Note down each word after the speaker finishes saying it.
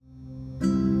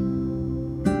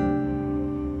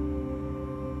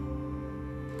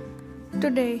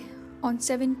Today, on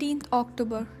 17th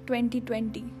October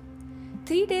 2020,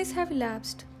 3 days have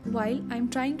elapsed while I'm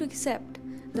trying to accept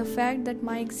the fact that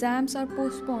my exams are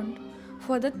postponed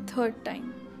for the third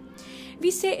time. We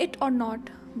say it or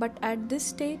not, but at this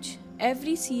stage,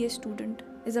 every CA student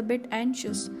is a bit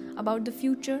anxious about the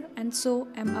future, and so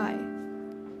am I.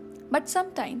 But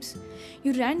sometimes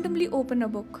you randomly open a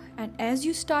book, and as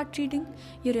you start reading,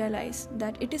 you realize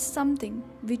that it is something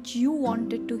which you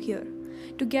wanted to hear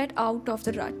to get out of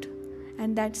the rut.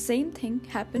 And that same thing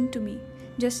happened to me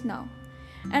just now.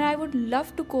 And I would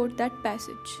love to quote that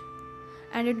passage.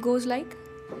 And it goes like,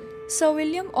 Sir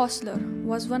William Osler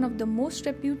was one of the most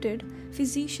reputed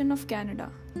physicians of Canada.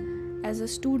 As a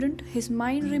student, his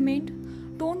mind remained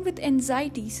torn with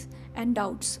anxieties and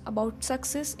doubts about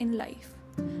success in life.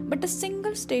 But a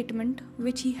single statement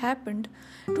which he happened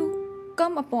to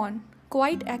come upon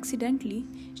quite accidentally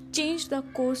changed the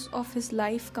course of his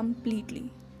life completely.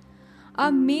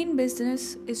 Our main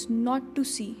business is not to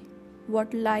see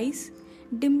what lies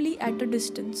dimly at a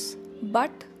distance,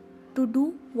 but to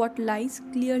do what lies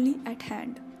clearly at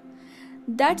hand.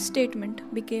 That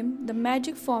statement became the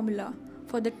magic formula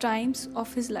for the times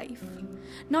of his life.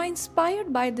 Now,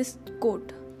 inspired by this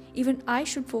quote, even I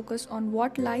should focus on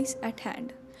what lies at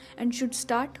hand and should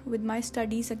start with my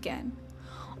studies again.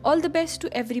 All the best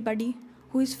to everybody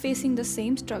who is facing the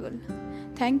same struggle.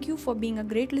 Thank you for being a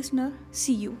great listener.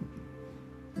 See you.